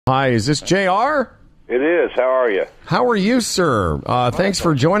Hi, is this JR? It is. How are you? How are you, sir? Thanks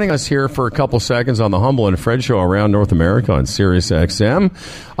for joining us here for a couple seconds on the Humble and Fred Show around North America on Sirius XM.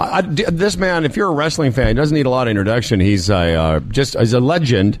 This man, if you're a wrestling fan, he doesn't need a lot of introduction. He's just a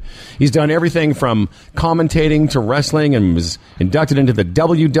legend. He's done everything from commentating to wrestling and was inducted into the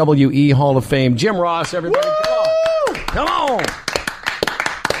WWE Hall of Fame. Jim Ross, everybody, come on!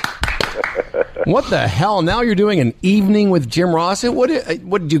 What the hell? Now you're doing an evening with Jim Ross? What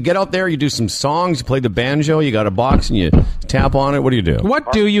did you get out there? You do some songs, you play the banjo, you got a box and you tap on it. What do you do?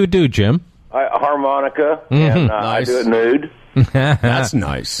 What do you do, Jim? Harmonica, and Nice. I do it nude. That's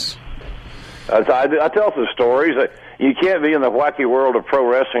nice. I tell some stories. You can't be in the wacky world of pro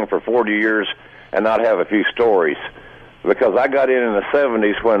wrestling for 40 years and not have a few stories. Because I got in the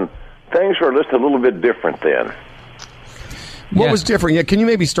 70s when things were just a little bit different then. What was different? Yeah, can you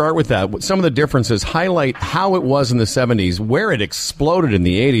maybe start with that? Some of the differences, highlight how it was in the 70s, where it exploded in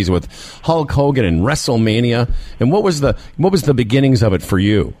the 80s with Hulk Hogan and WrestleMania, and what was the beginnings of it for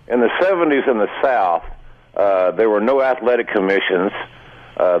you? In the 70s in the South, there were no athletic commissions.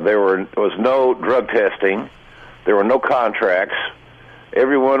 There was no drug testing. There were no contracts.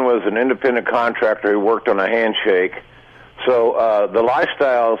 Everyone was an independent contractor who worked on a handshake. So the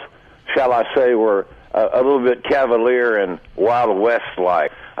lifestyles, shall I say, were a little bit cavalier and Wild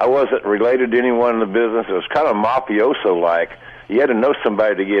West-like. I wasn't related to anyone in the business. It was kind of mafioso-like. You had to know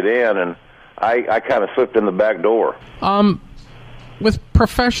somebody to get in, and I kind of slipped in the back door. With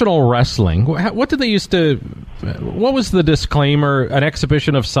professional wrestling, what did they used to... What was the disclaimer? An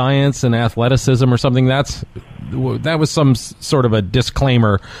exhibition of science and athleticism or something? That was some sort of a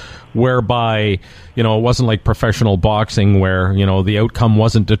disclaimer whereby, it wasn't like professional boxing where, the outcome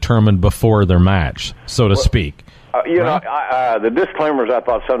wasn't determined before their match, so to speak. Right? The disclaimers I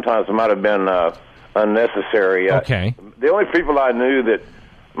thought sometimes might have been unnecessary. Okay. The only people I knew that...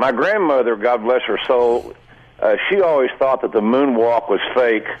 My grandmother, God bless her soul, she always thought that the moonwalk was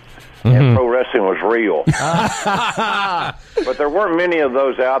fake and pro wrestling was real. But there weren't many of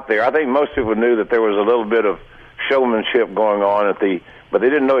those out there. I think most people knew that there was a little bit of showmanship going on but they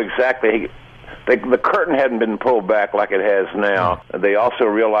didn't know exactly. The curtain hadn't been pulled back like it has now. They also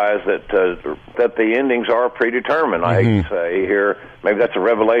realized that the endings are predetermined. I hate to say here, maybe that's a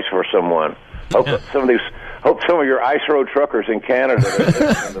revelation for someone. Hope some of your ice road truckers in Canada,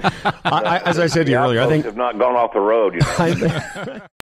 As I said to you earlier, I think have not gone off the road.